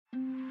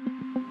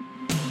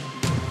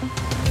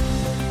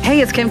Hey,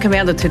 it's Kim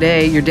Commando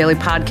Today, your daily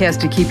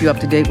podcast to keep you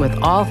up to date with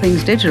all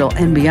things digital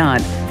and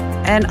beyond.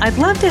 And I'd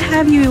love to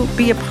have you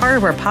be a part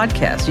of our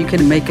podcast. You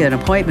can make an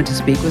appointment to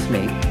speak with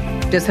me.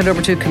 Just head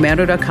over to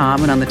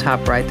commando.com, and on the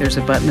top right, there's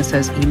a button that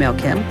says Email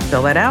Kim.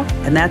 Fill that out,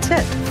 and that's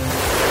it.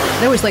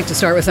 I always like to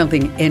start with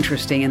something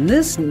interesting, and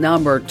this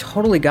number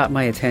totally got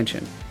my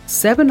attention.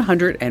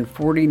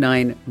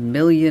 $749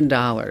 million,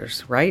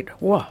 right?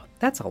 Whoa,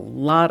 that's a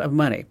lot of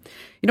money.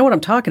 You know what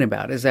I'm talking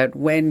about is that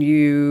when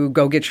you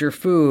go get your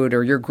food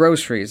or your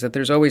groceries, that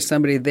there's always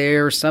somebody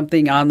there,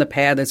 something on the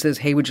pad that says,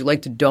 hey, would you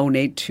like to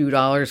donate $2,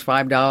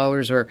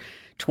 $5, or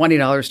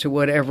 $20 to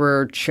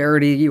whatever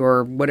charity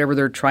or whatever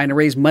they're trying to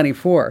raise money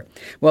for?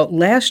 Well,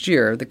 last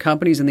year, the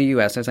companies in the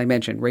U.S., as I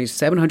mentioned, raised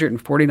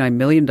 $749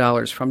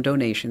 million from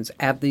donations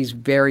at these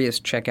various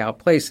checkout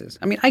places.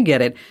 I mean, I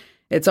get it.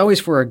 It's always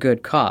for a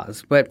good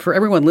cause. But for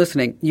everyone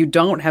listening, you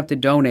don't have to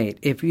donate.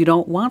 If you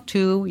don't want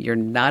to, you're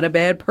not a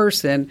bad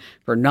person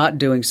for not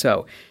doing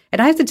so.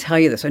 And I have to tell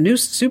you this, a new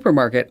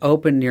supermarket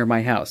opened near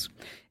my house.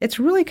 It's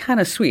really kind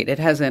of sweet. It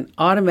has an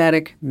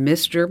automatic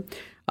mister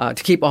to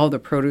keep all the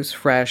produce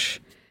fresh.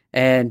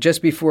 And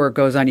just before it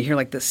goes on, you hear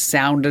like the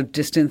sound of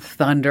distant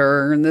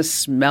thunder and the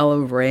smell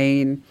of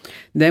rain.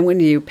 Then when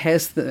you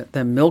pass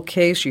the milk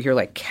case, you hear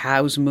like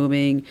cows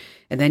moving.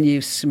 And then you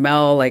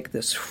smell like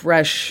this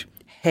fresh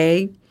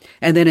hay.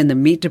 And then in the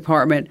meat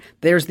department,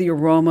 there's the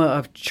aroma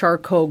of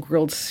charcoal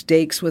grilled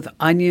steaks with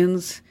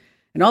onions.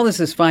 And all this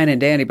is fine and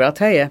dandy, but I'll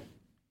tell you,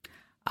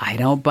 I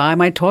don't buy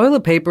my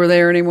toilet paper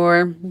there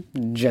anymore.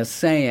 Just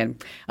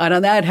saying. And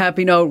on that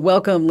happy note,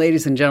 welcome,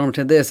 ladies and gentlemen,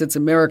 to this. It's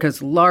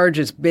America's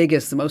largest,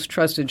 biggest, the most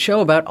trusted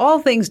show about all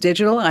things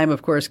digital. I'm,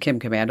 of course, Kim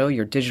Commando,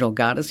 your digital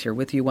goddess, here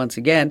with you once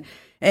again.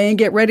 And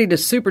get ready to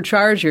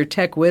supercharge your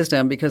tech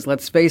wisdom because,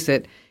 let's face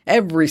it,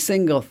 every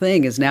single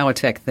thing is now a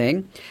tech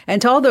thing.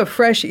 And to all the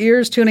fresh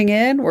ears tuning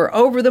in, we're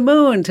over the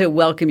moon to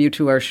welcome you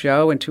to our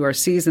show and to our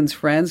season's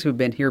friends who've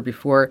been here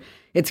before.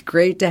 It's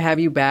great to have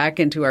you back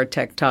into our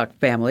Tech Talk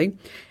family.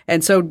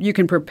 And so you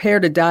can prepare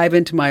to dive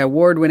into my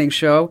award-winning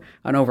show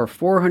on over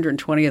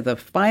 420 of the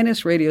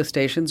finest radio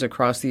stations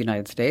across the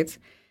United States.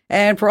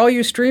 And for all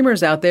you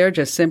streamers out there,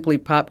 just simply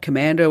pop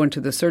Commando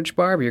into the search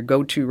bar of your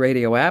go-to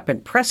radio app,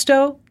 and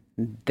presto,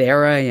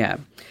 there I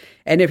am.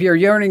 And if you're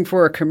yearning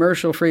for a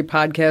commercial-free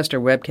podcast or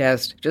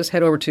webcast, just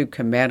head over to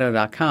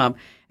commando.com,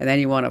 and then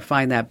you want to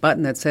find that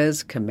button that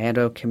says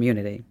Commando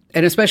Community.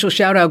 And a special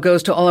shout-out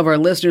goes to all of our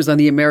listeners on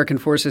the American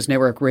Forces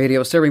Network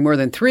Radio, serving more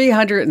than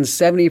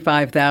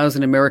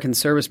 375,000 American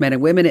servicemen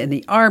and women in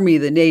the Army,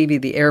 the Navy,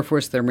 the Air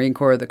Force, the Marine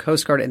Corps, the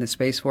Coast Guard, and the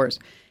Space Force,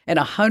 in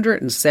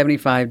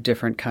 175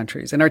 different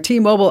countries. And our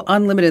T-Mobile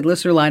Unlimited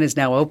listener line is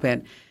now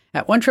open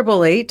at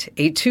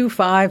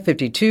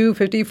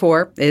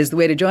 1-888-825-5254 is the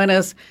way to join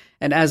us.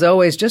 And as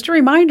always, just a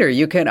reminder,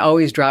 you can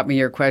always drop me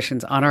your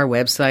questions on our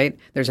website.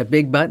 There's a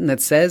big button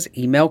that says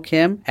Email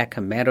Kim at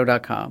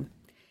commando.com.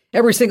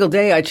 Every single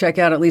day, I check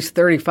out at least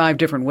 35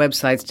 different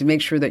websites to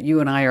make sure that you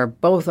and I are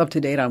both up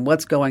to date on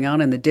what's going on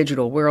in the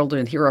digital world.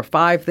 And here are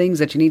 5 things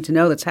that you need to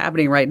know that's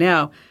happening right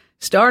now.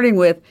 Starting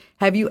with,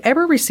 have you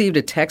ever received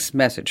a text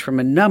message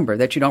from a number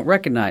that you don't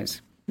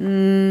recognize?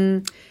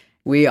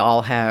 We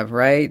all have,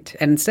 right?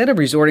 And instead of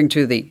resorting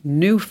to the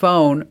new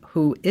phone,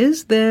 who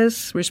is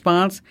this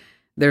response,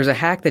 there's a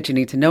hack that you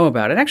need to know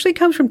about. It actually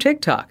comes from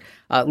TikTok.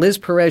 Liz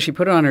Perez, she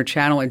put it on her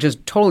channel and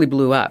just totally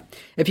blew up.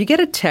 If you get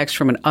a text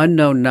from an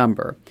unknown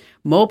number,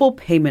 mobile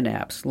payment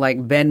apps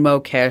like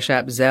Venmo, Cash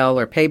App, Zelle,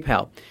 or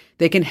PayPal,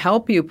 they can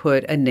help you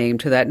put a name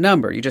to that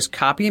number. You just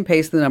copy and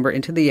paste the number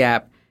into the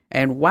app,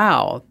 and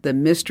wow, the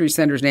mystery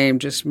sender's name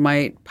just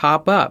might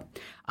pop up.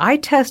 I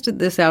tested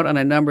this out on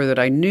a number that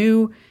I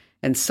knew,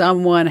 and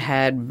someone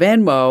had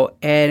Venmo,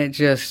 and it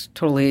just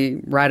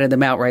totally ratted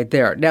them out right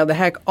there. Now, the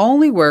hack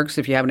only works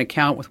if you have an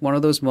account with one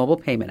of those mobile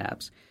payment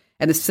apps,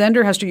 and the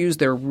sender has to use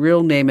their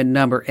real name and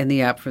number in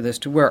the app for this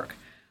to work.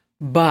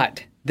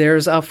 But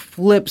there's a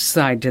flip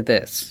side to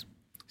this.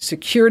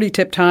 Security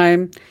tip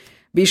time.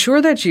 Be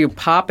sure that you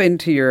pop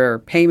into your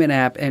payment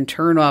app and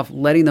turn off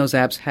letting those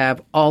apps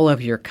have all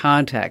of your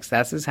contacts.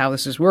 That's how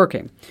this is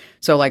working.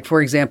 So, like,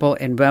 for example,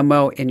 in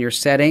Venmo, in your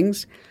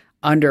settings,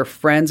 under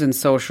Friends and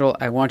Social,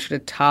 I want you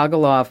to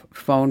toggle off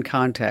phone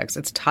contacts.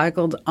 It's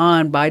toggled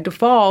on by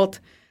default,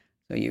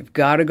 so you've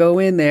got to go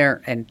in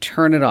there and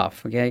turn it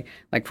off, okay?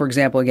 Like, for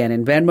example, again,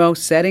 in Venmo,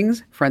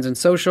 Settings, Friends and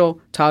Social,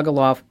 toggle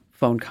off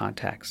phone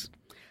contacts.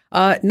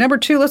 Number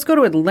 2, let's go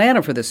to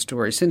Atlanta for this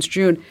story. Since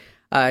June,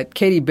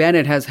 Katie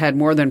Bennett has had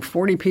more than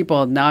 40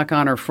 people knock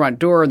on her front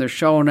door, and they're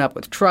showing up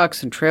with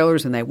trucks and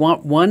trailers, and they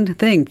want one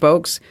thing,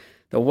 folks.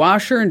 The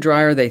washer and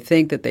dryer they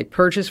think that they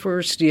purchased for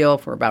a steal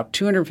for about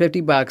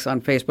 $250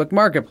 on Facebook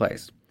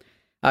Marketplace.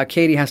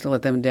 Katie has to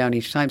let them down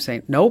each time,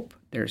 saying, nope,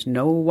 there's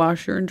no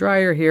washer and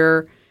dryer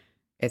here.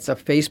 It's a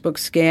Facebook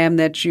scam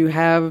that you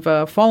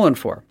have fallen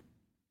for.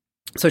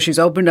 So she's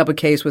opened up a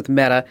case with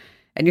Meta.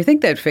 And you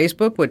think that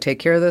Facebook would take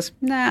care of this?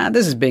 Nah,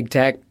 this is big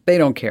tech. They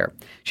don't care.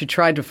 She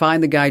tried to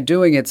find the guy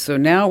doing it. So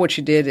now what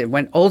she did, it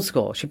went old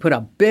school. She put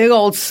a big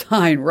old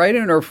sign right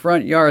in her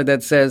front yard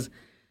that says,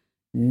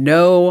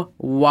 No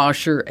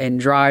washer and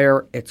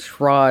dryer. It's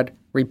fraud.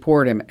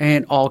 Report him.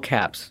 And all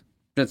caps.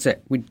 That's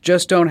it. We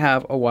just don't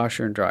have a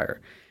washer and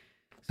dryer.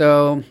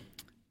 So,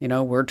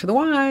 word to the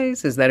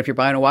wise is that if you're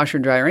buying a washer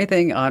and dryer or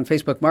anything on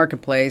Facebook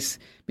Marketplace,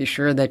 be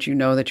sure that you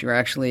know that you're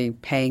actually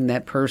paying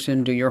that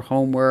person, do your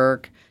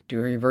homework, do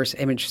a reverse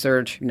image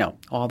search,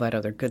 all that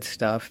other good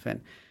stuff.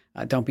 And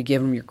don't be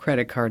giving them your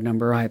credit card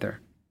number either.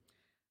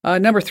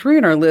 Number 3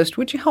 on our list,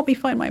 would you help me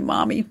find my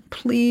mommy,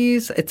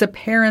 please? It's a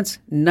parent's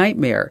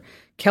nightmare.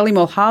 Kelly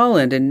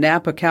Mulholland in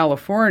Napa,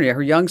 California,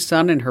 her young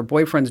son and her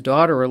boyfriend's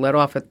daughter were let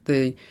off at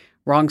the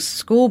wrong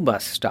school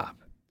bus stop.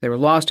 They were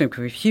lost and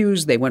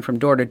confused. They went from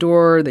door to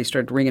door. They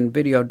started ringing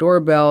video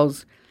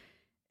doorbells.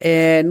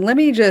 And let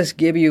me just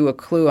give you a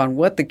clue on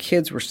what the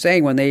kids were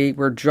saying when they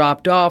were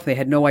dropped off. They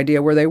had no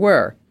idea where they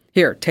were.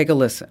 Here, take a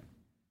listen.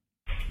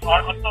 I'm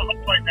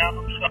right now.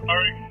 I'm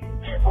sorry.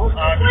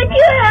 Would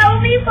you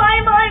help me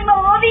find my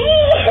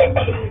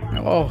mommy?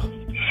 Oh,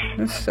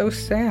 that's so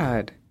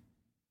sad.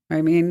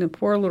 I mean, the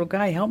poor little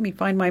guy, help me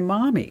find my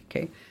mommy.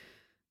 Okay.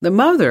 The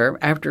mother,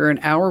 after an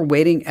hour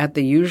waiting at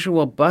the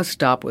usual bus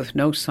stop with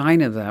no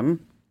sign of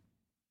them,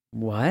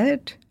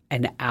 what?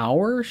 An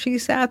hour she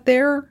sat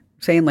there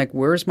saying,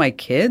 where's my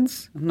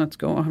kids? I'm not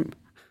going.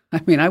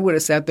 I mean, I would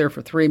have sat there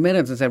for 3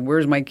 minutes and said,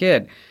 where's my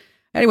kid?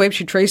 Anyway,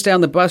 she traced down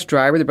the bus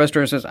driver. The bus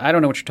driver says, I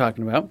don't know what you're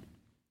talking about.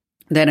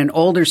 Then an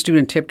older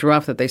student tipped her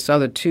off that they saw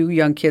the 2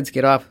 young kids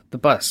get off the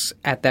bus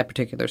at that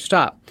particular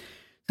stop.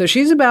 So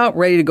she's about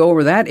ready to go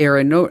over that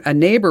area. A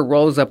neighbor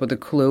rolls up with a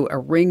clue. A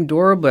Ring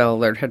doorbell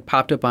alert had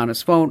popped up on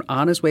his phone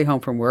on his way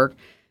home from work.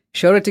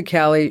 Showed it to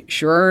Kelly.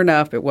 Sure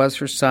enough, it was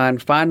her son.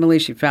 Finally,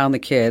 she found the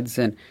kids.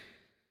 And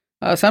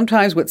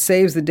sometimes what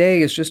saves the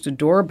day is just a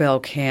doorbell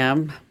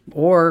cam.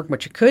 Or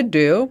what you could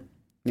do,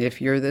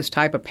 if you're this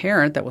type of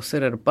parent that will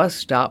sit at a bus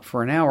stop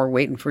for an hour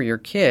waiting for your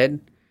kid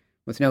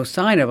with no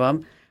sign of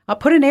them,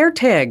 put an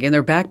AirTag in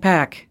their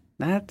backpack.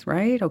 That's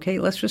right. Okay,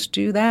 let's just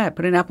do that.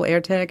 Put an Apple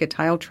AirTag, a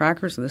tile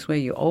tracker, so this way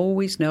you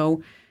always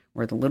know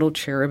where the little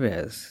cherub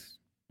is.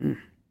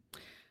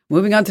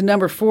 Moving on to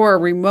number 4,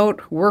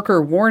 remote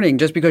worker warning.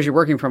 Just because you're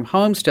working from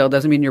home still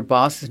doesn't mean your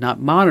boss is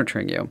not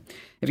monitoring you.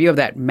 If you have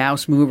that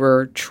mouse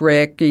mover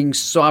tracking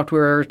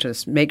software to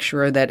make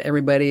sure that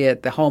everybody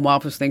at the home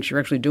office thinks you're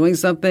actually doing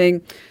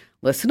something,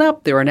 listen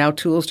up. There are now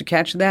tools to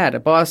catch that. A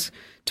boss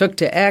took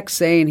to X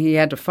saying he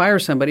had to fire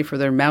somebody for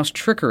their mouse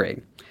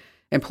trickery.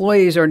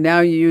 Employees are now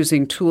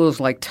using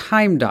tools like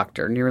Time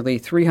Doctor. Nearly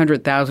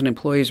 300,000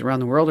 employees around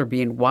the world are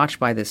being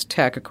watched by this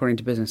tech, according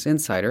to Business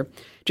Insider.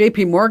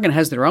 JP Morgan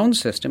has their own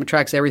system. It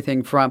tracks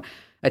everything from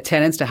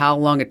attendance to how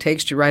long it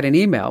takes to write an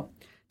email.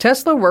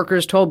 Tesla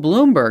workers told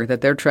Bloomberg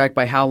that they're tracked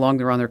by how long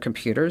they're on their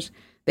computers.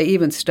 They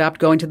even stopped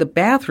going to the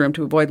bathroom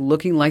to avoid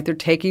looking like they're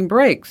taking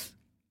breaks.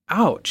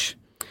 Ouch.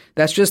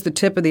 That's just the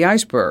tip of the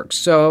iceberg.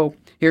 So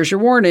here's your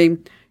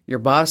warning. Your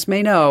boss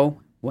may know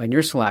when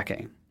you're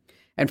slacking.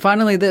 And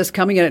finally, this,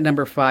 coming in at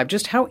number 5,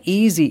 just how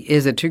easy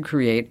is it to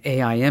create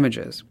AI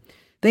images?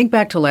 Think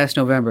back to last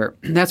November.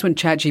 That's when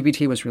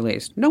ChatGPT was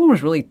released. No one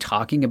was really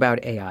talking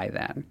about AI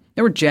then.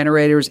 There were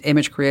generators,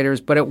 image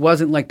creators, but it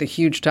wasn't like the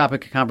huge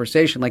topic of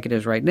conversation like it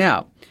is right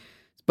now.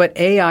 But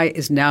AI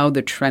is now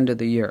the trend of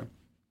the year.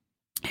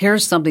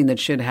 Here's something that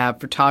should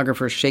have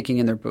photographers shaking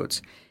in their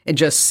boots. In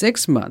just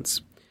 6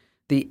 months,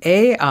 the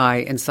AI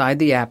inside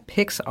the app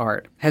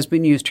PixArt has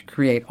been used to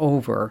create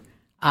over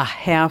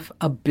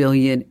 500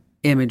 million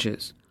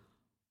images.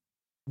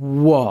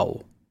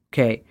 Whoa.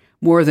 Okay.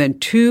 More than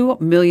 2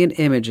 million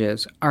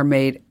images are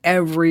made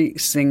every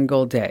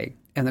single day.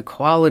 And the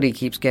quality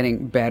keeps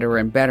getting better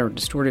and better.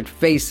 Distorted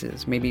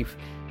faces, maybe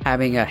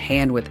having a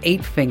hand with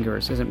 8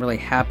 fingers isn't really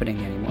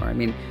happening anymore. I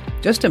mean,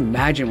 just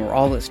imagine where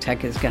all this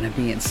tech is going to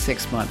be in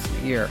 6 months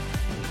and a year.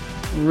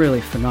 Really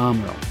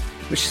phenomenal.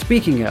 Which,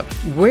 speaking of,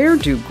 where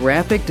do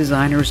graphic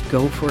designers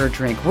go for a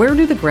drink? Where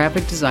do the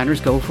graphic designers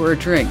go for a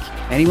drink?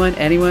 Anyone?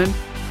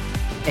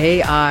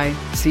 AI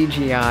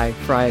CGI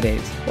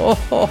Fridays.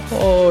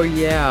 Oh,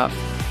 yeah.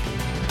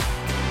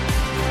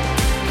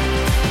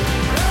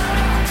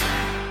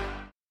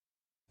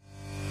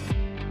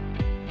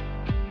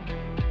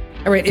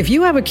 All right, if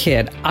you have a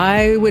kid,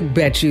 I would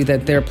bet you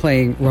that they're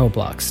playing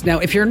Roblox. Now,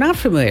 if you're not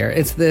familiar,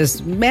 it's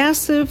this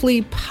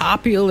massively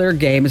popular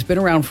game. It's been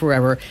around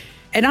forever.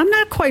 And I'm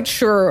not quite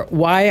sure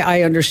why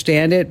I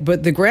understand it,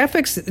 but the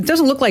graphics, it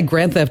doesn't look like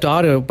Grand Theft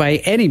Auto by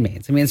any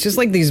means. I mean, it's just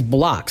like these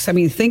blocks. I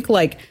mean, think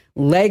like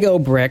Lego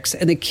bricks,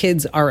 and the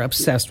kids are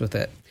obsessed with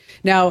it.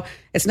 Now,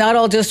 it's not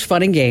all just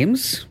fun and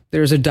games.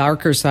 There's a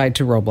darker side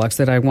to Roblox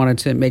that I wanted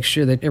to make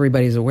sure that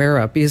everybody's aware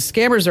of, because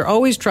scammers are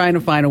always trying to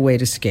find a way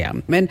to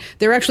scam. And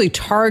they're actually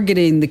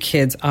targeting the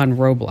kids on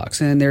Roblox,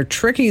 and they're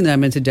tricking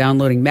them into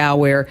downloading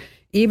malware,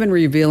 even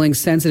revealing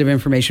sensitive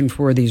information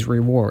for these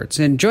rewards.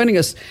 And joining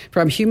us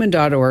from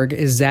human.org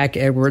is Zach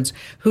Edwards,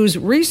 whose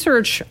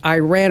research I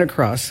ran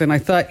across. And I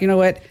thought, you know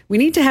what? We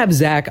need to have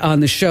Zach on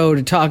the show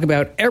to talk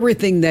about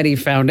everything that he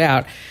found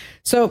out.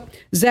 So,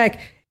 Zach,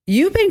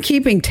 You've been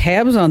keeping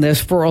tabs on this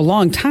for a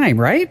long time,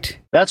 right?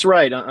 That's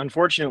right.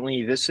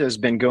 Unfortunately, this has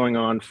been going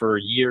on for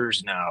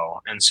years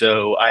now. And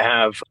so I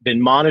have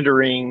been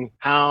monitoring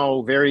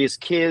how various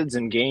kids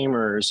and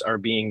gamers are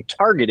being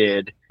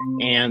targeted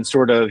and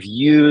sort of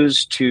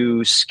used to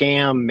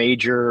scam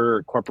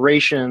major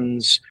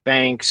corporations,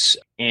 banks,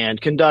 and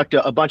conduct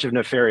a bunch of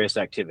nefarious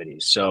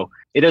activities. So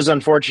it is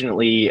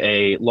unfortunately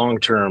a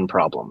long-term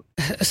problem.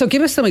 So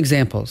give us some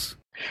examples.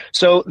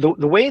 So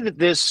the way that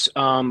this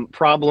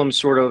problem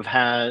sort of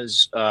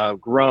has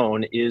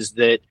grown is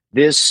that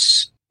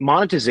this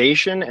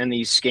monetization and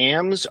these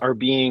scams are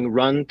being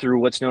run through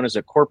what's known as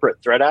a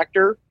corporate threat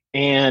actor.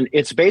 And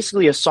it's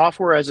basically a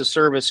software as a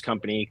service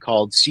company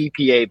called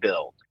CPA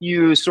Build.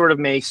 You sort of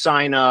may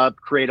sign up,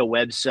 create a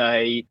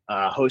website,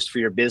 host for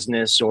your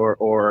business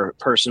or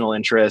personal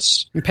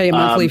interests. You pay a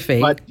monthly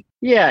fee.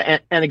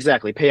 And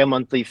exactly, pay a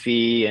monthly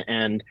fee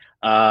and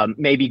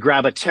maybe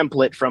grab a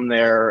template from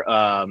their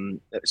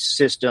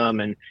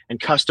system and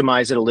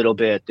customize it a little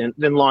bit, and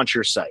then launch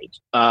your site.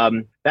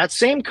 That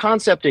same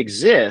concept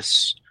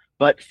exists,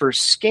 but for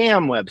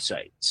scam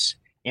websites.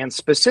 And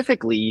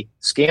specifically,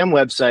 scam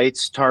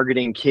websites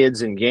targeting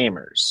kids and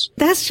gamers.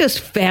 That's just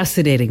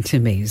fascinating to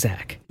me,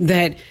 Zach.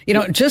 That,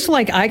 just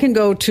like I can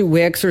go to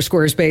Wix or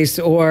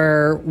Squarespace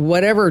or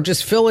whatever,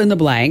 just fill in the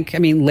blank. I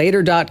mean,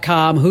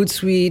 later.com,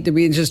 Hootsuite,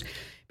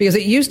 because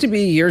it used to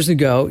be years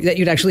ago that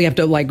you'd actually have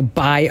to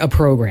buy a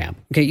program.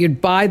 Okay, you'd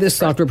buy this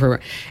software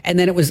program, and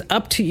then it was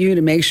up to you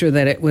to make sure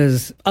that it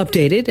was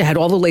updated. It had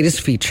all the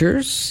latest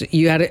features.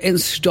 You had to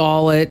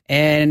install it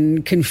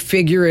and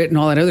configure it and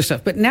all that other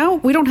stuff. But now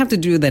we don't have to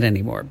do that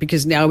anymore,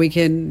 because now we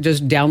can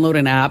just download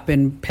an app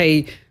and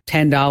pay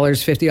 $10,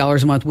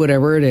 $50 a month,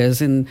 whatever it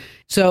is. And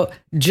so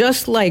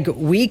just like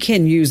we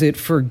can use it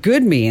for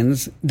good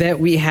means, that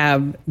we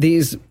have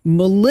these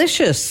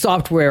malicious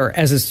software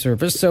as a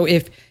service. So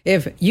if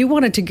you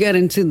wanted to get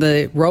into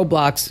the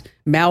Roblox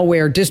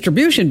malware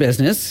distribution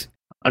business,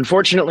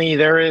 unfortunately,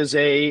 there is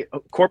a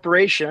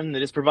corporation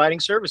that is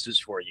providing services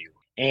for you.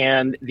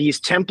 And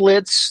these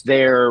templates,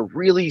 they're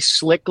really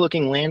slick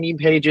looking landing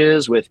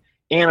pages with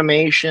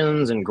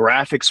animations and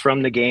graphics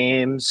from the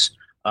games.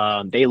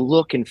 They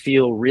look and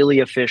feel really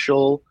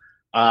official,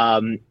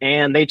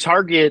 and they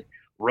target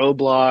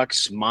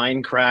Roblox,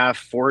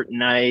 Minecraft,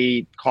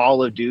 Fortnite,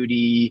 Call of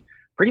Duty,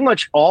 pretty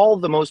much all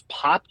the most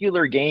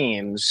popular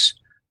games.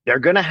 They're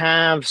going to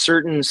have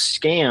certain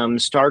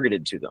scams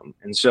targeted to them.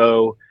 And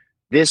so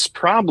this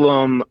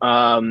problem,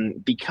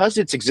 because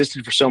it's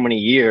existed for so many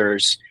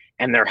years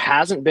and there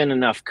hasn't been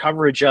enough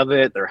coverage of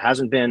it, there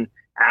hasn't been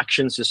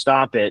actions to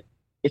stop it,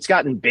 it's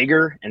gotten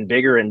bigger and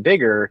bigger and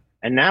bigger.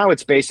 And now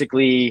it's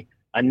basically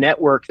a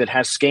network that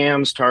has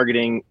scams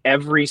targeting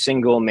every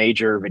single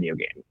major video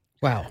game.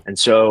 Wow. And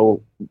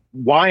so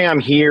why I'm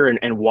here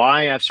and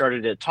why I've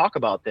started to talk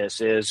about this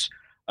is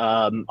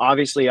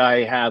obviously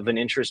I have an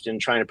interest in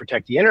trying to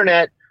protect the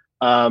internet,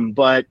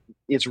 but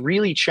it's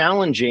really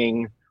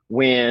challenging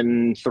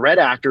when threat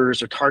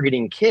actors are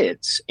targeting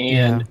kids.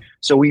 And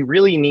so we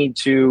really need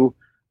to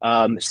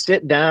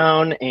sit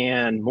down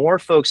and more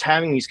folks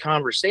having these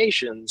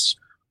conversations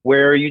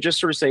where you just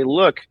sort of say,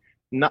 look,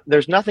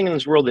 there's nothing in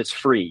this world that's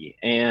free.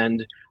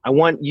 And I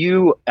want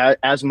you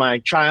as my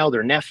child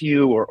or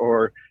nephew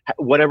or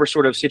whatever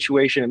sort of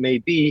situation it may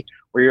be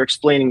where you're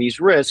explaining these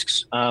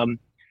risks,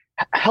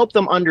 help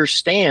them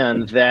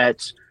understand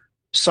that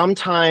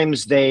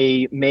sometimes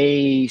they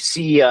may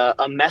see a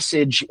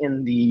message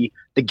in the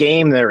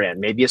game they're in,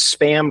 maybe a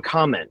spam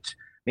comment.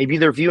 Maybe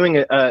they're viewing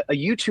a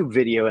YouTube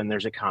video and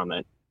there's a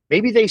comment.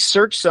 Maybe they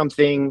search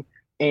something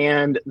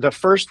and the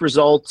first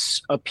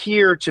results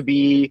appear to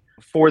be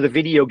for the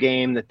video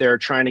game that they're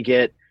trying to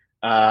get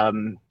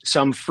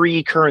some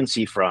free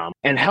currency from.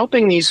 And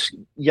helping these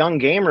young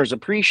gamers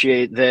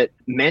appreciate that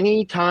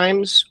many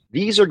times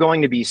these are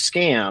going to be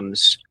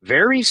scams,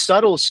 very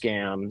subtle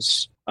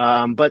scams,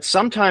 but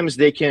sometimes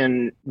they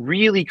can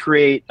really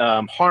create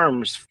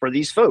harms for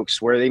these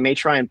folks where they may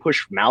try and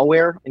push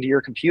malware into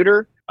your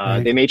computer.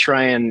 They may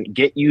try and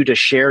get you to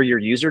share your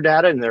user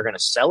data and they're going to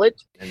sell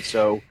it. And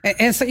so,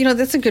 that's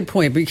a good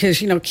point because,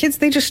 kids,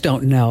 they just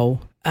don't know.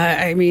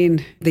 I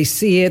mean, they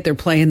see it, they're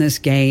playing this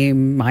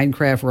game,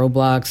 Minecraft,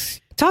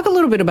 Roblox. Talk a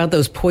little bit about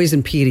those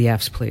poison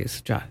PDFs,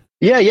 please, John.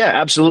 Yeah,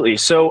 absolutely.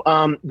 So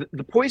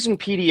the poison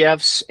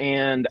PDFs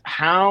and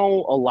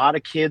how a lot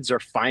of kids are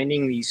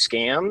finding these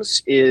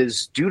scams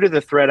is due to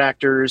the threat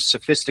actors'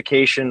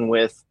 sophistication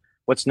with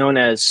what's known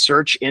as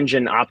search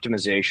engine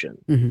optimization.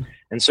 Mm-hmm.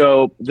 And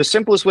so the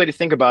simplest way to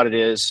think about it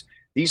is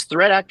these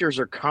threat actors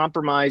are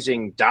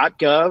compromising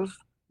 .gov,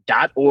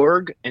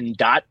 .org, and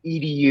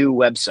 .edu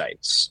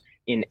websites.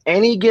 In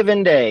any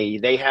given day,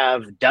 they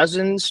have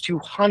dozens to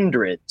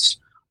hundreds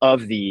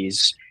of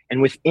these.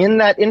 And within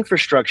that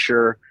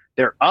infrastructure,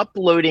 they're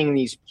uploading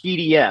these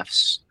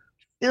PDFs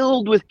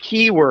filled with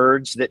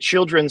keywords that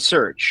children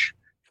search.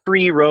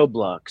 Free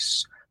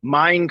Roblox,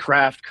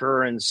 Minecraft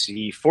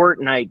currency,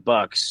 Fortnite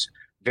bucks,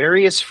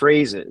 various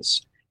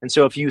phrases. And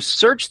so if you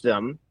search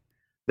them,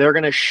 they're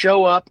going to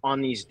show up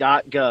on these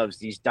 .govs,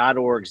 these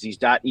 .orgs, these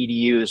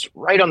 .edus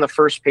right on the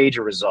first page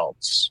of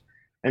results.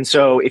 And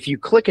so if you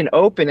click and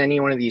open any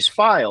one of these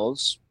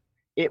files,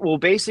 it will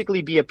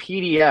basically be a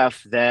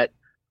PDF that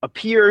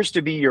appears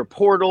to be your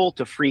portal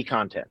to free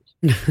content.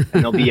 And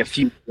there'll be a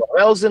few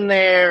URLs in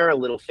there, a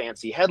little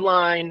fancy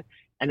headline.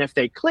 And if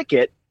they click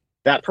it,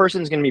 that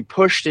person's going to be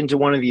pushed into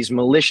one of these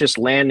malicious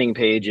landing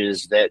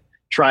pages that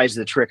tries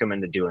to trick them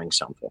into doing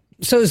something.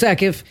 So,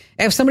 Zach, if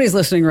somebody's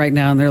listening right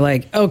now and they're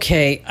like,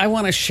 okay, I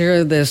want to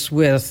share this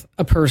with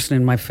a person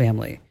in my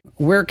family,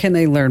 where can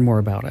they learn more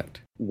about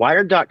it?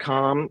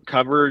 Wired.com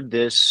covered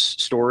this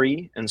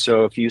story. And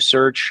so if you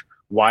search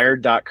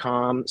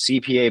Wired.com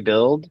CPA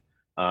build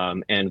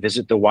and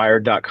visit the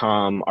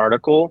Wired.com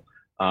article,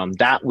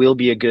 that will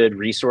be a good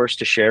resource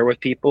to share with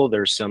people.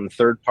 There's some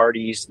third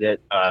parties that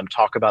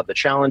talk about the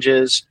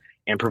challenges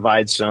and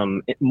provide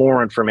some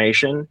more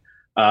information.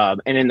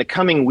 And in the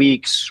coming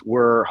weeks,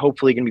 we're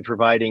hopefully going to be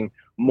providing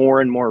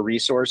more and more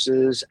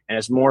resources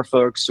as more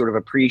folks sort of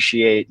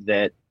appreciate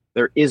that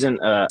there isn't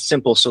a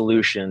simple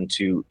solution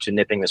to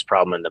nipping this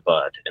problem in the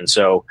bud. And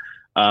so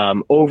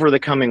over the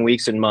coming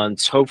weeks and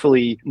months,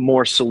 hopefully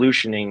more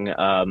solutioning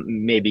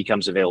may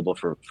becomes available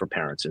for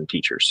parents and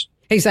teachers.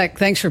 Hey, Zach,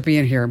 thanks for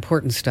being here.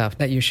 Important stuff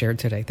that you shared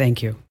today.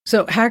 Thank you.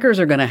 So hackers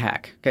are going to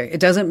hack. Okay, it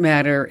doesn't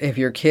matter if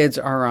your kids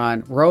are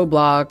on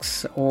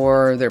Roblox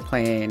or they're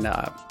playing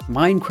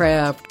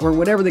Minecraft or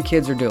whatever the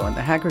kids are doing.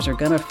 The hackers are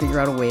going to figure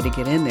out a way to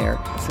get in there.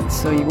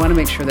 So you want to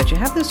make sure that you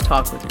have this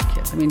talk with your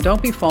kids. I mean,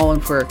 don't be falling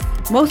for,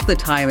 most of the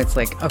time, it's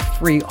like a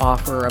free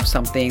offer of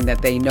something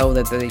that they know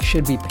that they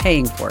should be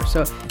paying for.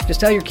 So just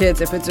tell your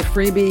kids if it's a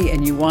freebie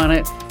and you want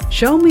it,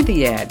 show me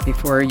the ad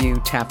before you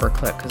tap or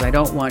click, because I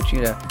don't want you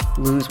to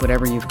lose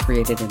whatever you've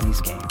created in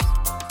these games.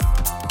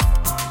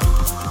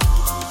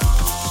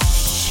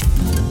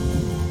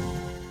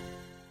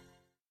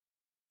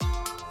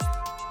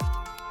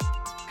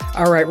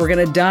 All right, we're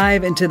going to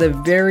dive into the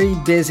very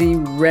busy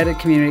Reddit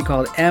community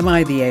called Am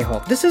I the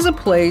A-Hole? This is a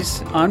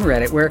place on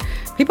Reddit where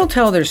people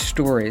tell their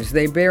stories.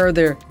 They bear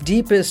their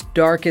deepest,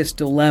 darkest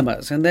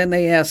dilemmas, and then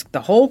they ask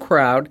the whole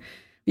crowd,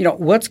 you know,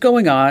 what's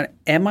going on?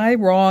 Am I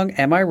wrong?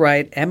 Am I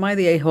right? Am I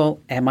the a-hole?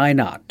 Am I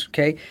not?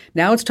 Okay.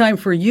 Now it's time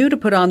for you to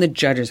put on the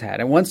judge's hat.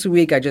 And once a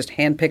week, I just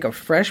handpick a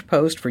fresh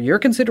post for your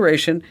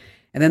consideration.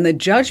 And then the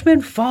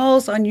judgment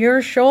falls on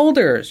your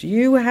shoulders.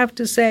 You have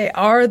to say,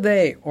 are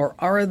they or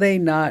are they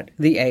not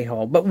the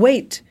a-hole? But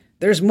wait,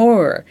 there's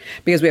more,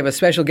 because we have a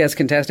special guest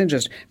contestant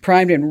just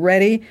primed and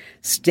ready,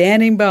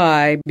 standing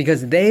by,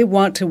 because they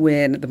want to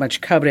win the much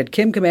coveted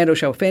Kim Commando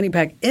Show fanny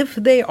pack if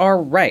they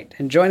are right.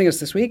 And joining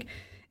us this week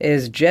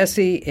is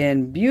Jesse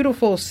in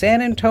beautiful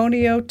San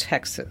Antonio,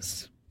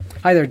 Texas.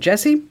 Hi there,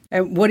 Jesse.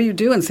 And what do you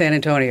do in San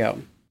Antonio?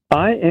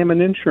 I am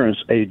an insurance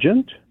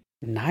agent.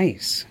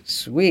 Nice.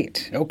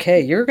 Sweet.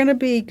 Okay, you're going to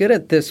be good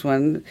at this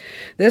one.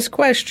 This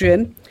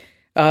question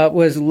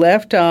was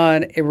left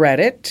on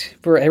Reddit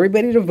for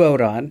everybody to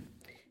vote on,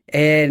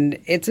 and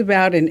it's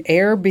about an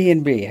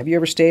Airbnb. Have you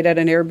ever stayed at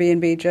an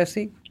Airbnb,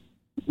 Jesse?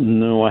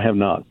 No, I have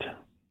not.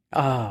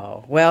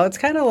 Oh, well, it's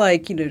kind of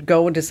like, you know,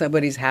 go into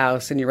somebody's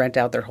house and you rent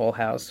out their whole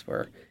house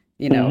for,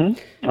 you know,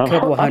 a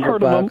couple I've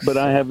heard $100. Of them, but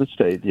I haven't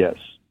stayed, yes.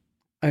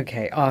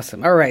 Okay,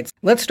 awesome. All right,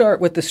 let's start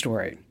with the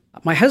story.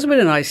 My husband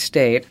and I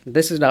stayed,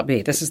 this is not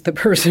me, this is the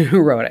person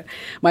who wrote it.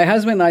 My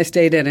husband and I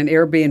stayed at an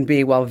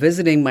Airbnb while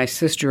visiting my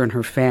sister and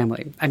her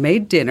family. I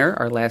made dinner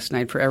our last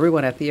night for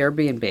everyone at the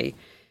Airbnb.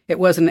 It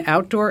was an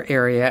outdoor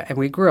area and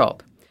we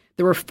grilled.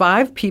 There were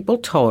 5 people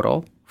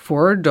total,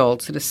 4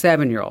 adults and a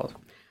 7-year-old.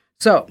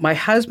 So my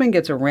husband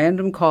gets a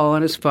random call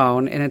on his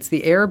phone, and it's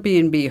the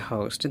Airbnb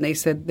host, and they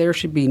said there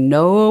should be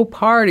no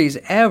parties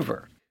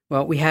ever.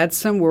 Well, we had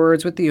some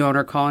words with the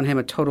owner calling him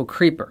a total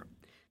creeper.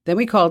 Then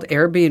we called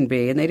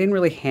Airbnb, and they didn't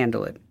really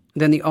handle it.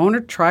 Then the owner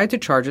tried to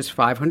charge us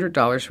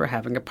 $500 for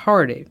having a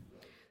party.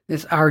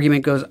 This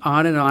argument goes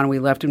on, and we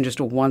left him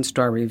just a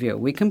 1-star review.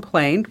 We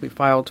complained, we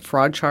filed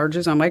fraud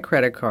charges on my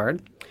credit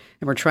card,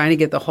 and we're trying to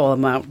get the whole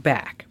amount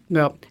back.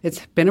 Well,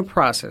 it's been a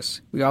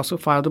process. We also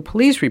filed a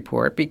police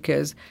report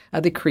because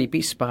of the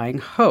creepy spying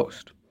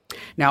host.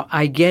 Now,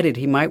 I get it.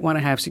 He might want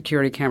to have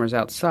security cameras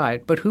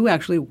outside, but who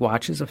actually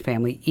watches a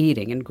family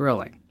eating and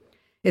grilling?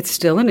 It's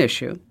still an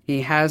issue.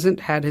 He hasn't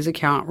had his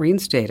account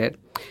reinstated.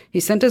 He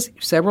sent us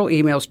several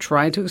emails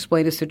trying to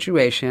explain his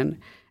situation,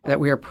 that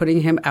we are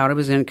putting him out of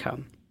his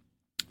income.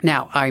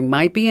 Now, I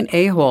might be an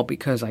a-hole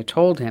because I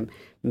told him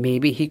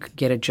maybe he could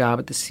get a job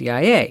at the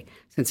CIA,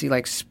 since he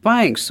likes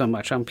spying so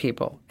much on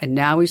people, and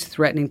now he's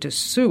threatening to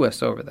sue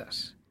us over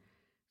this.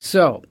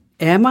 So,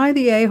 am I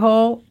the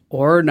a-hole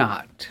or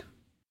not?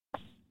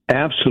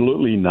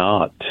 Absolutely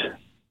not.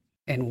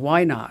 And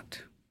why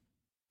not?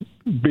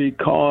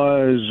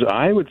 Because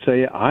I would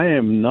say I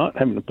am not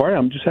having a party.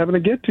 I'm just having a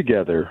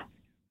get-together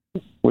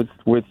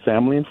with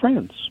family and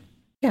friends.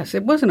 Yes,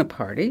 it wasn't a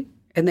party,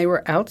 and they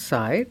were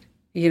outside,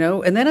 you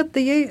know, and then at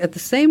the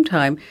same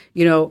time,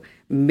 you know,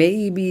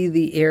 maybe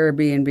the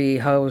Airbnb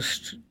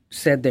host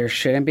said there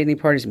shouldn't be any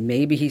parties.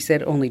 Maybe he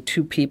said only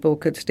 2 people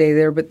could stay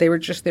there, but they were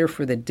just there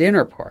for the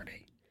dinner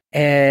party.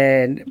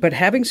 But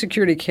having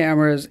security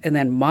cameras and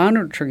then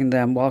monitoring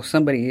them while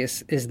somebody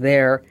is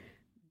there,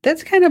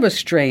 that's kind of a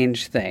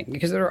strange thing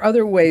because there are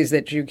other ways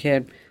that you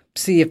can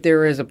see if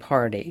there is a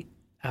party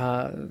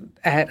at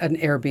an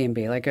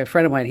Airbnb. Like a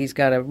friend of mine, he's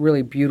got a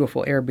really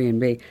beautiful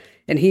Airbnb,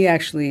 and he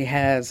actually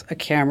has a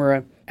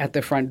camera at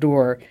the front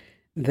door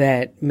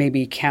that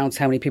maybe counts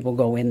how many people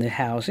go in the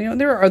house.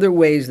 There are other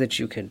ways that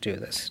you can do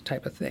this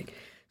type of thing.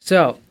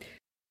 So,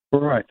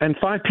 right. And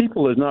 5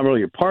 people is not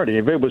really a party.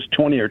 If it was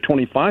 20 or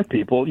 25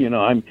 people,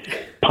 I'm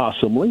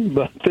possibly,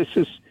 but this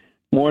is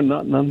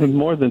nothing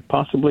more than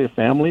possibly a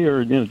family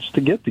or, just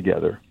to get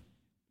together.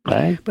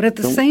 Right? But at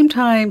the same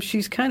time,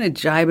 she's kind of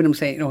jibing him,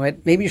 saying,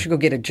 what, maybe you should go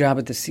get a job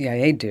at the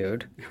CIA,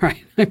 dude.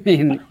 Right? I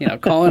mean,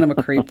 calling him a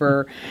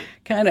creeper,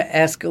 kind of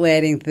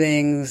escalating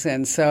things.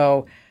 And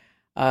so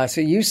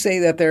you say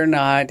that they're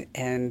not,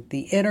 and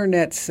the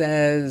internet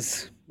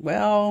says,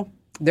 well,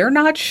 they're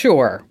not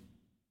sure,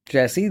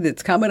 Jesse.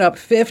 That's coming up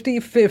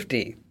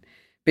 50-50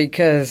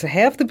 because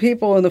half the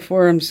people in the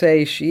forum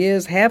say she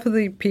is, half of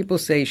the people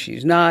say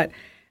she's not.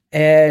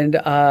 And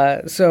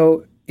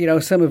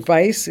some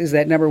advice is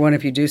that, number one,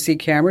 if you do see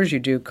cameras, you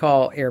do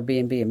call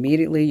Airbnb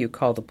immediately. You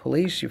call the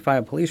police. You file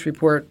a police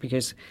report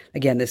because,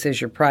 again, this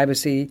is your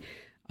privacy.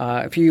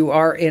 If you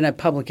are in a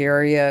public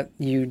area,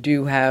 you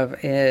do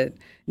have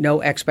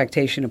no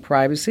expectation of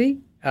privacy.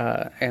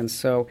 And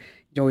so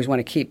you always want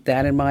to keep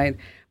that in mind.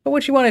 But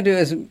what you want to do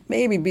is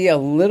maybe be a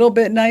little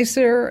bit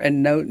nicer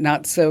and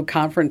not so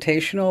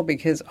confrontational,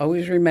 because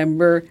always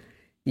remember,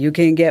 you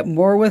can get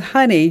more with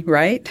honey,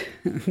 right,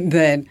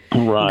 than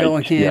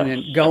going in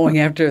and going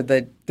after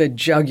the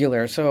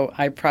jugular. So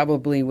I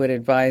probably would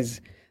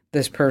advise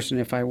this person,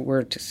 if I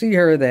were to see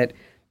her, that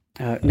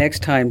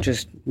next time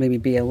just maybe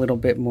be a little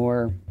bit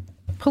more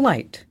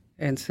polite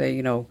and say,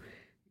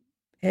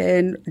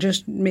 and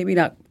just maybe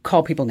not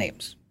call people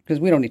names,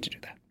 because we don't need to do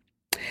that.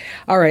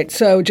 All right.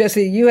 So,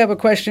 Jesse, you have a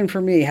question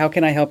for me. How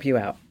can I help you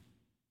out?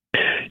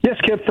 Yes,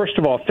 Kev. First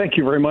of all, thank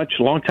you very much.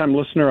 Long-time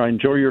listener. I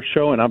enjoy your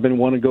show, and I've been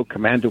wanting to go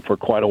commando for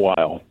quite a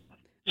while.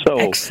 So,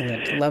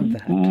 excellent. Love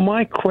that.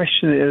 My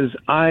question is,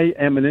 I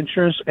am an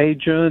insurance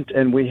agent,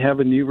 and we have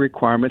a new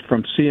requirement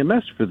from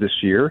CMS for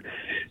this year.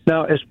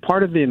 Now, as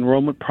part of the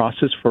enrollment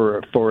process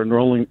for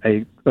enrolling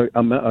a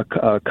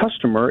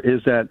customer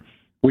is that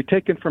we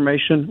take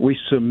information, we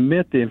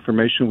submit the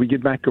information, we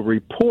get back a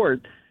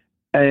report,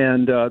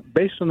 and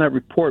based on that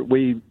report,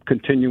 we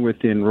continue with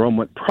the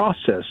enrollment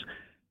process.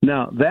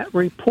 Now, that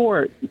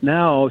report,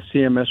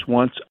 CMS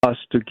wants us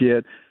to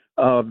get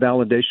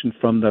validation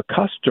from the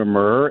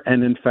customer,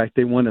 and in fact,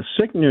 they want a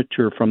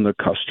signature from the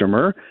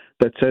customer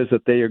that says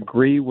that they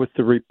agree with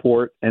the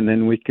report, and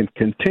then we can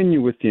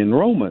continue with the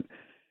enrollment.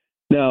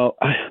 Now,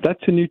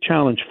 that's a new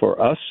challenge for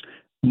us.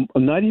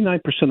 99%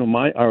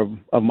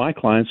 of my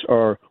clients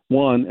are,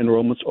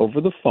 enrollments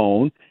over the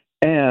phone,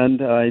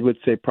 and I would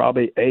say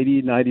probably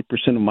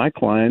 80-90% of my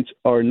clients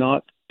are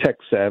not tech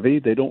savvy.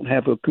 They don't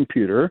have a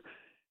computer.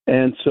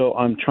 And so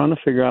I'm trying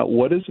to figure out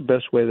what is the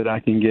best way that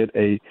I can get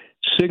a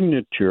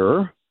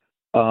signature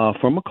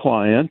from a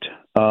client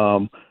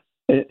during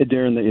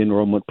the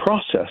enrollment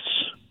process.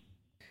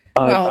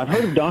 I've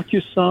heard of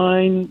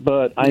DocuSign,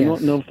 but I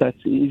don't know if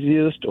that's the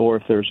easiest or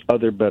if there's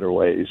other better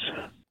ways.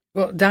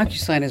 Well,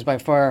 DocuSign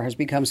has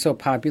become so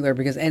popular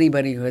because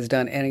anybody who has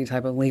done any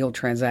type of legal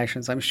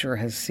transactions, I'm sure,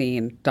 has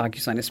seen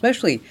DocuSign,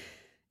 especially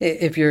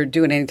if you're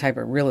doing any type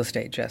of real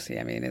estate, Jesse.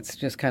 I mean, it's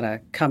just kind of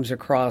comes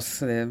across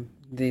the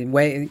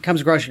way it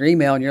comes across your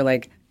email, and you're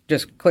like,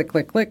 just click,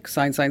 click, click,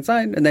 sign,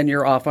 and then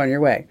you're off on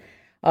your way.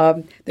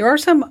 There are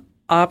some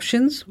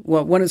options.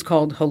 Well, one is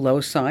called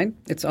HelloSign.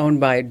 It's owned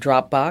by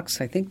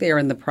Dropbox. I think they are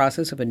in the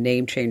process of a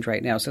name change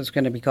right now, so it's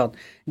going to be called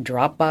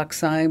Dropbox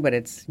Sign, but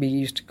it's being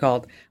used to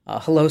called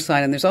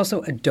HelloSign. And there's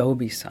also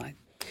Adobe Sign.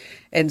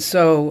 And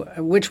so,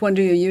 which one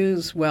do you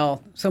use?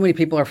 Well, so many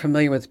people are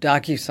familiar with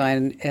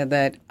DocuSign, and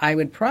that I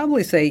would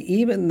probably say,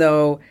 even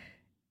though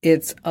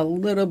it's a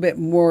little bit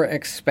more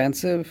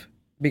expensive,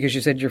 because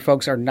you said your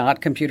folks are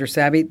not computer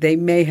savvy, they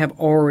may have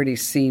already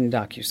seen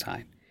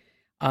DocuSign.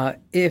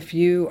 If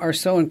you are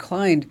so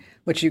inclined,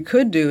 what you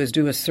could do is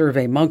do a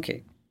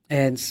SurveyMonkey.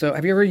 And so,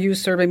 have you ever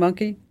used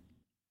SurveyMonkey?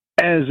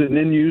 As an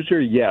end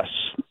user, yes,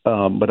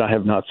 but I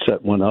have not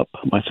set one up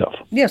myself.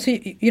 Yeah, so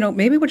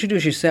maybe what you do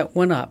is you set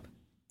one up,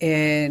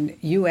 and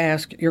you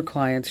ask your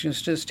clients,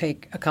 just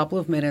take a couple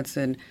of minutes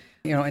and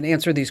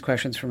answer these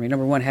questions for me.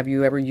 Number one, have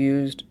you ever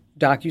used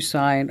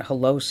DocuSign,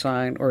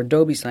 HelloSign, or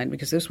Adobe Sign?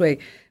 Because this way,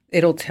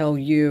 it'll tell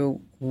you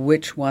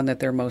which one that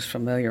they're most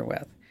familiar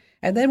with.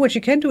 And then what you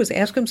can do is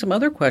ask them some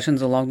other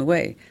questions along the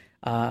way.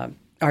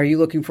 Are you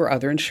looking for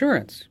other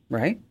insurance,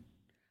 right?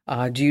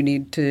 Do you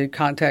need to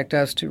contact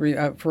us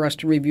for us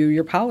to review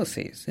your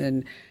policies?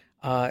 And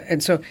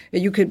so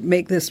you could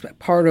make this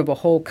part of a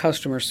whole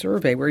customer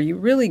survey where you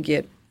really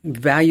get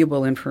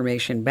valuable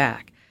information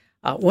back.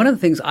 One of the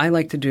things I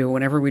like to do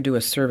whenever we do a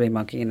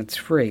SurveyMonkey, and it's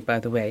free, by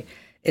the way,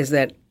 is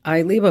that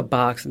I leave a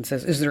box and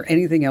says, is there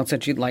anything else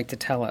that you'd like to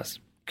tell us?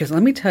 Because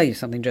let me tell you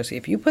something, Jesse.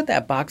 If you put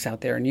that box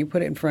out there and you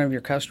put it in front of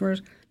your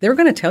customers, they're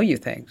going to tell you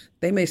things.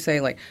 They may say,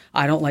 like,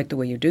 I don't like the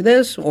way you do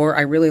this, or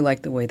I really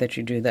like the way that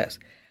you do this.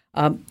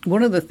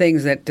 One of the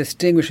things that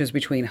distinguishes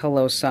between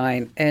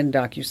HelloSign and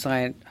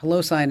DocuSign,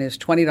 HelloSign is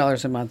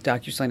 $20 a month,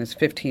 DocuSign is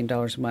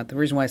 $15 a month. The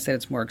reason why I said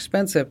it's more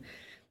expensive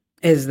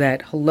is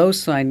that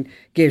HelloSign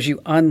gives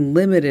you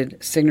unlimited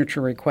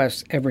signature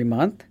requests every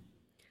month.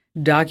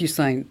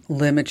 DocuSign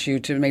limits you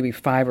to maybe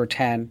 5 or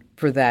 10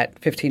 for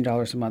that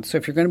 $15 a month. So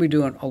if you're going to be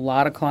doing a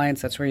lot of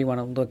clients, that's where you want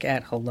to look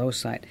at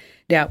HelloSign.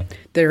 Now,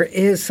 there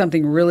is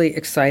something really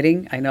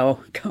exciting. I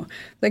know.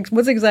 Like,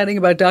 what's exciting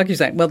about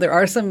DocuSign? Well,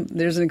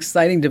 there's an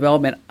exciting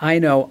development. I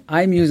know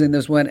I'm using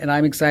this one and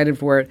I'm excited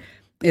for it,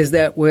 is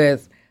that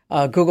with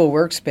Google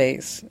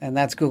Workspace, and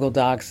that's Google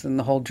Docs and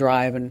the whole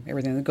Drive and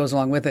everything that goes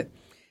along with it,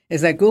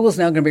 is that Google's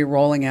now going to be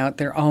rolling out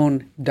their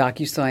own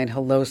DocuSign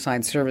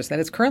HelloSign service that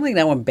is currently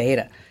now in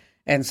beta.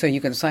 And so you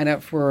can sign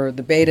up for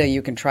the beta.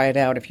 You can try it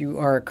out if you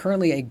are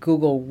currently a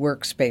Google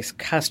Workspace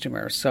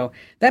customer. So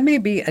that may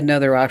be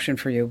another option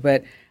for you.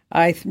 But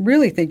I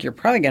really think you're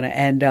probably going to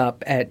end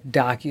up at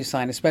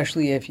DocuSign,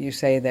 especially if you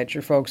say that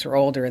your folks are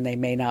older and they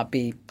may not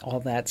be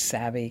all that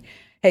savvy.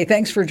 Hey,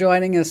 thanks for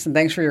joining us, and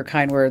thanks for your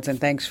kind words, and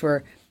thanks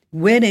for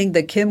winning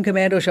the Kim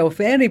Komando Show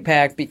fanny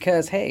pack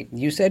because, hey,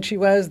 you said she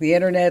was. The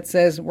internet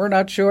says we're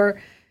not sure.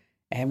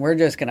 And we're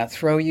just going to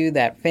throw you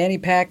that fanny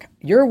pack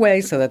your way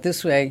so that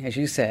this way, as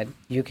you said,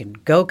 you can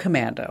go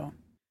commando.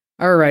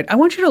 All right, I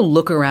want you to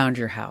look around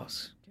your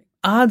house.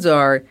 Odds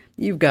are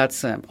you've got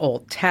some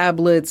old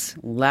tablets,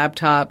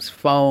 laptops,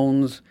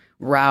 phones,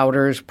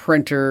 routers,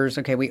 printers.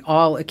 Okay, we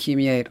all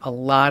accumulate a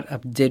lot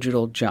of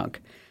digital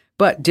junk.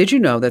 But did you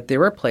know that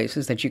there are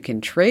places that you can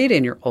trade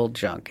in your old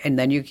junk and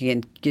then you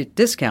can get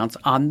discounts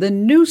on the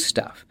new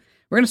stuff?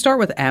 We're going to start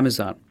with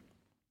Amazon.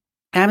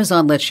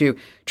 Amazon lets you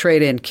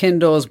trade in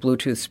Kindles,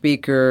 Bluetooth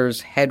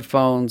speakers,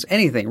 headphones,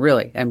 anything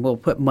really, and we'll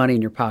put money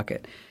in your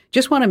pocket.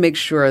 Just want to make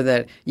sure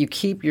that you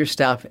keep your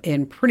stuff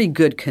in pretty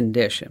good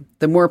condition.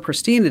 The more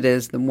pristine it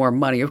is, the more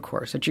money, of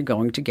course, that you're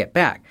going to get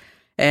back.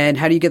 And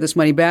how do you get this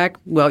money back?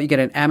 Well, you get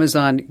an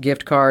Amazon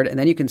gift card, and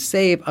then you can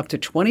save up to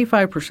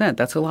 25%,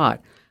 that's a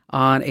lot,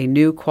 on a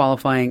new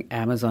qualifying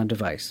Amazon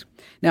device.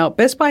 Now,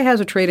 Best Buy has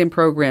a trade-in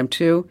program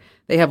too.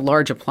 They have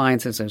large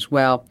appliances as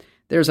well.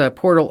 There's a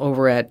portal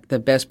over at the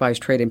Best Buy's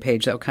trade-in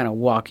page that will kind of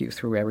walk you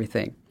through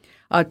everything.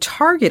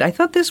 Target, I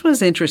thought this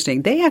was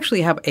interesting. They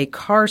actually have a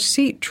car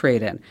seat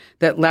trade-in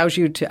that allows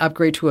you to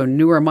upgrade to a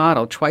newer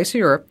model. Twice a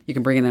year, you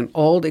can bring in an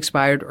old,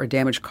 expired, or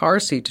damaged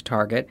car seat to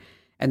Target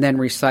and then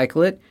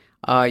recycle it.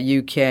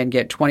 You can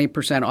get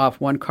 20%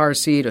 off one car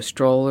seat, a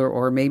stroller,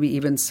 or maybe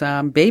even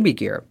some baby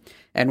gear.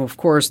 And, of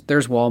course,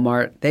 there's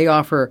Walmart. They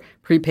offer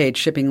prepaid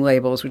shipping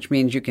labels, which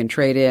means you can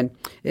trade in.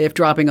 If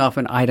dropping off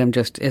an item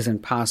just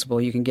isn't possible,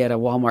 you can get a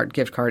Walmart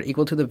gift card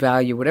equal to the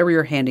value, whatever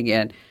you're handing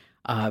in.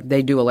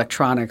 They do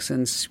electronics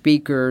and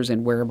speakers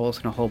and wearables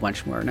and a whole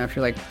bunch more. Now, if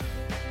you're like,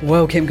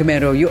 whoa, Kim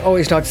Komando, you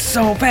always talk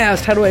so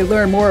fast. How do I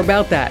learn more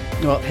about that?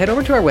 Well, head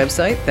over to our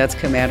website. That's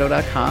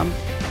komando.com.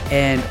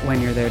 And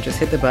when you're there, just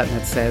hit the button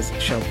that says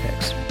Show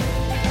Picks.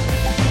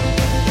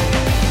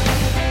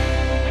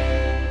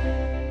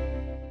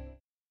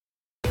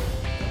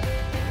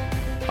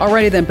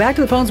 Alrighty then, back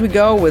to the phones we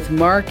go with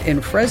Mark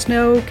in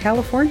Fresno,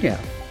 California.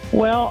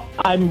 Well,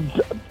 I'm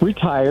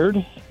retired,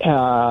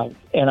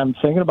 and I'm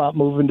thinking about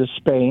moving to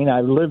Spain.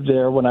 I lived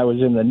there when I was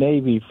in the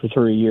Navy for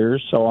 3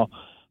 years, so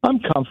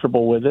I'm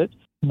comfortable with it.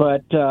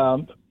 But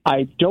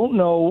I don't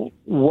know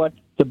what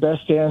the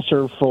best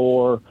answer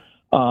for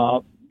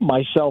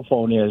my cell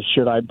phone is.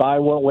 Should I buy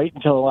one, wait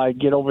until I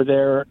get over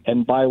there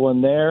and buy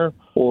one there,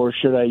 or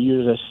should I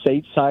use a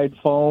stateside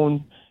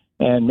phone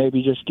and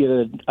maybe just get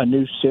a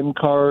new SIM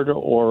card,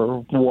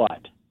 or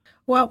what?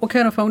 Well, what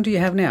kind of phone do you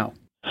have now?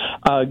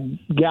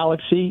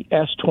 Galaxy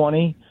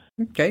S20.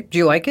 Okay. Do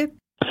you like it?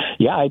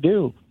 Yeah, I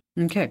do.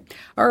 Okay.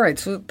 All right.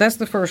 So that's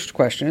the first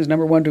question is,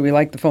 number one, do we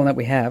like the phone that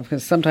we have?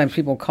 Because sometimes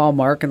people call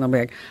Mark and they'll be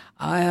like,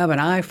 I have an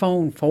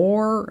iPhone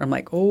 4. I'm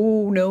like,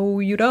 oh, no,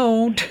 you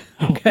don't.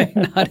 Okay.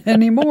 Not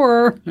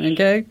anymore.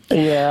 Okay.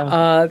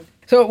 Yeah.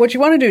 So what you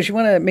want to do is you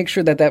want to make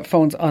sure that that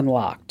phone's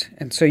unlocked.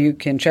 And so you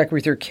can check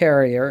with your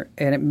carrier,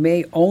 and it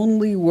may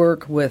only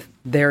work with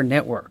their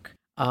network,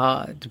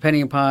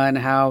 depending upon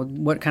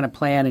what kind of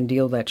plan and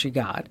deal that you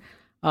got.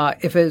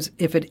 If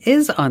it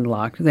is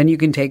unlocked, then you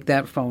can take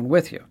that phone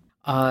with you.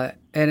 And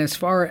as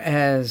far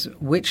as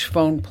which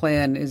phone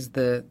plan is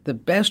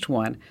the best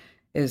one,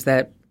 is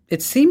that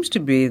it seems to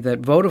be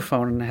that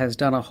Vodafone has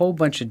done a whole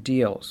bunch of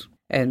deals.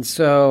 And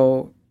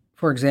so,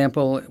 for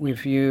example,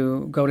 if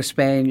you go to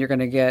Spain, you're going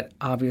to get,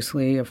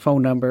 obviously, a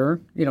phone number,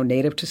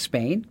 native to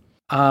Spain,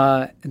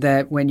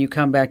 that when you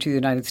come back to the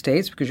United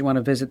States, because you want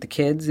to visit the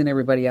kids and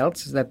everybody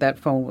else, is that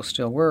phone will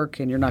still work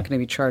and you're not going to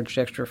be charged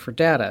extra for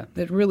data.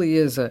 It really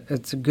is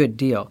it's a good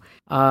deal.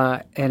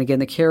 And again,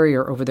 the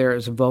carrier over there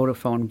is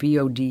Vodafone,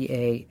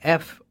 Vodafone,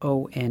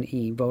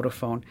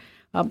 Vodafone.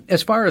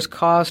 As far as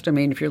cost, I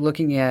mean, if you're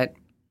looking at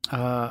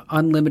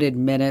unlimited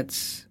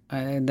minutes,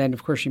 and then,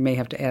 of course, you may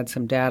have to add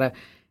some data,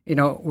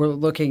 we're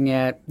looking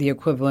at the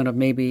equivalent of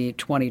maybe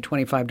 $20,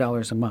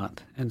 $25 a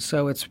month. And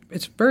so it's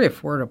very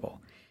affordable.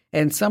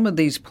 And some of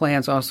these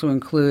plans also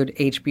include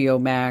HBO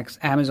Max,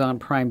 Amazon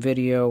Prime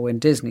Video, and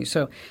Disney.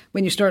 So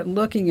when you start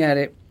looking at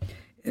it,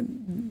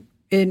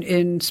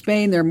 in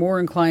Spain, they're more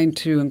inclined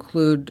to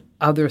include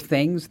other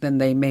things than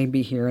they may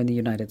be here in the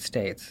United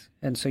States.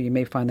 And so you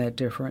may find that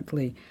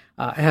differently.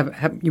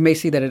 You may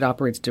see that it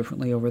operates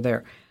differently over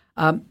there.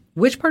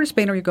 Which part of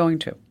Spain are you going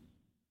to?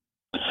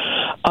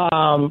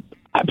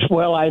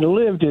 Well, I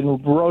lived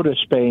in Rota,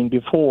 Spain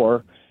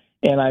before,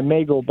 and I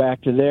may go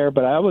back to there,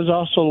 but I was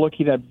also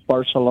looking at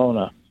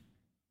Barcelona.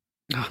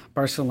 Oh,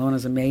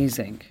 Barcelona's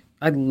amazing.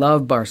 I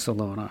love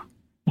Barcelona.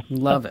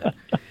 Love it.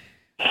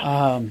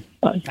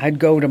 I'd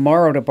go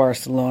tomorrow to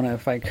Barcelona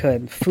if I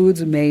could.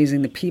 Food's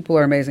amazing. The people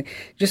are amazing.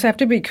 Just have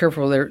to be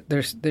careful.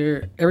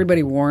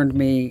 Everybody warned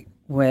me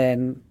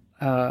whenever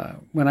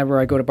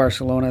I go to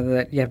Barcelona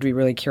that you have to be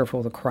really careful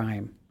of the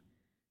crime.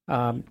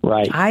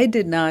 Right. I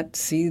did not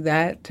see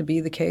that to be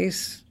the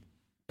case.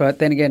 But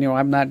then again,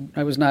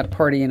 I was not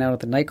partying out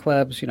at the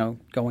nightclubs,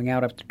 going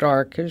out after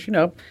dark because,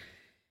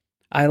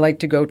 I like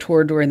to go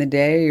tour during the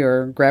day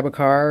or grab a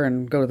car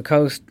and go to the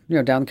coast,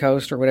 down the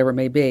coast or whatever it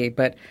may be.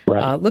 But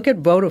look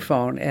at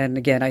Vodafone. And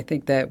again, I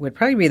think that would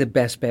probably be the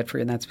best bet for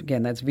you. And that's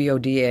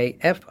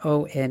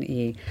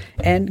VODAFONE.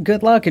 And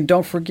good luck. And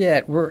don't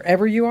forget,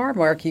 wherever you are,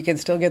 Mark, you can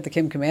still get the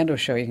Kim Komando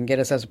Show. You can get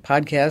us as a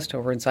podcast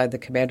over inside the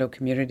Komando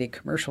community,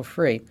 commercial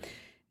free.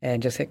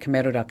 And just hit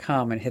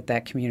Komando.com and hit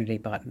that community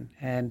button.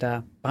 And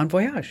bon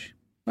voyage.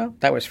 Well,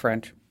 that was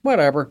French.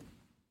 Whatever.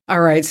 All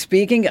right,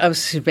 speaking of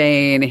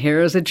Spain,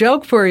 here's a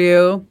joke for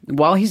you.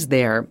 While he's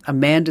there, a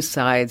man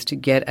decides to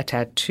get a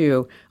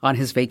tattoo on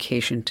his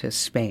vacation to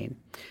Spain.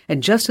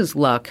 And just as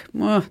luck,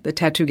 the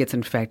tattoo gets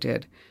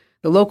infected.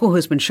 The local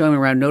who's been showing him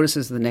around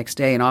notices the next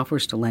day and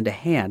offers to lend a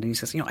hand. And he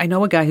says, I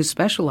know a guy who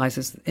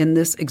specializes in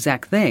this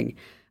exact thing.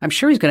 I'm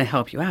sure he's going to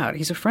help you out.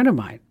 He's a friend of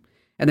mine.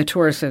 And the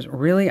tourist says,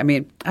 really?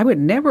 I would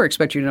never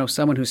expect you to know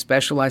someone who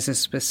specializes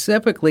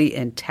specifically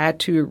in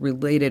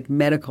tattoo-related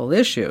medical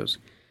issues.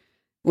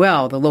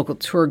 Well, the local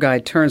tour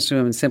guide turns to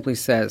him and simply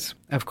says,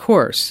 of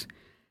course,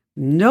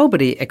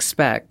 nobody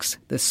expects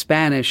the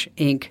Spanish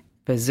ink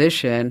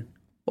physician.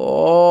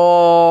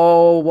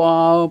 Oh,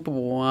 womp,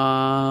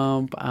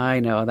 womp.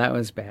 I know, that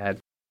was bad.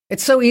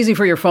 It's so easy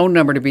for your phone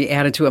number to be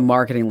added to a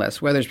marketing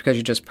list, whether it's because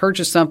you just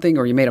purchased something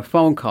or you made a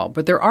phone call.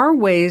 But there are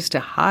ways to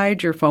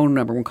hide your phone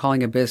number when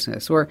calling a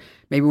business, or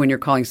maybe when you're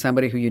calling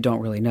somebody who you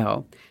don't really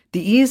know.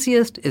 The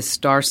easiest is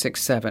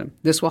 *67.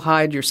 This will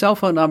hide your cell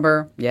phone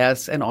number,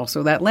 yes, and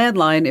also that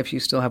landline if you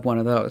still have one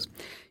of those.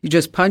 You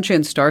just punch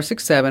in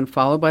 *67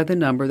 followed by the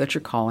number that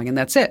you're calling, and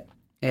that's it.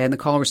 And the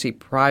call will receive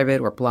private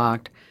or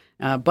blocked.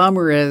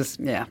 Bummer is,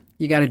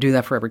 you got to do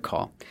that for every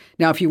call.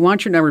 Now, if you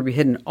want your number to be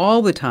hidden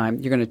all the time,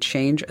 you're going to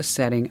change a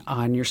setting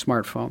on your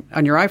smartphone.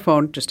 On your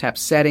iPhone, just tap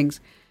Settings,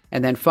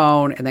 and then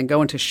Phone, and then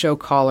go into Show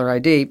Caller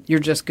ID. You're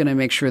just going to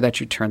make sure that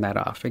you turn that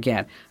off.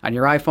 Again, on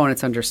your iPhone,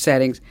 it's under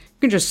Settings. You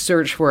can just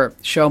search for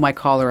Show My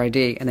Caller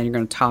ID, and then you're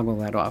going to toggle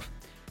that off.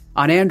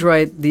 On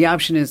Android, the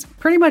option is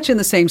pretty much in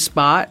the same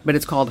spot, but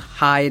it's called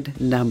Hide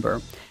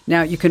Number.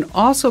 Now, you can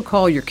also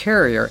call your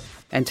carrier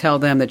and tell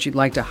them that you'd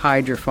like to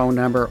hide your phone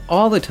number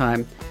all the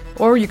time.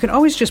 Or you can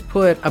always just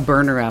put a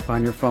burner app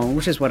on your phone,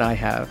 which is what I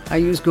have. I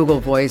use Google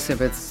Voice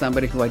if it's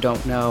somebody who I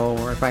don't know,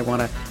 or if I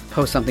want to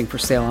post something for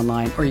sale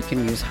online, or you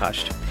can use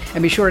Hushed.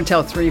 And be sure to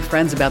tell 3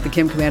 friends about the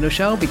Kim Komando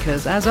Show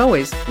because, as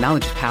always,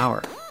 knowledge is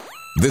power.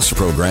 This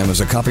program is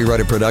a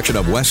copyrighted production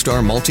of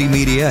Westar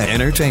Multimedia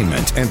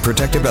Entertainment and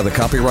protected by the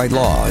copyright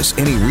laws.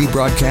 Any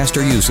rebroadcast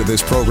or use of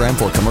this program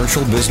for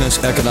commercial,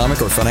 business,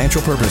 economic, or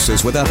financial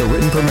purposes without the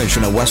written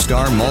permission of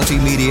Westar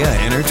Multimedia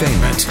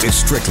Entertainment is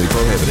strictly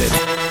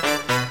prohibited.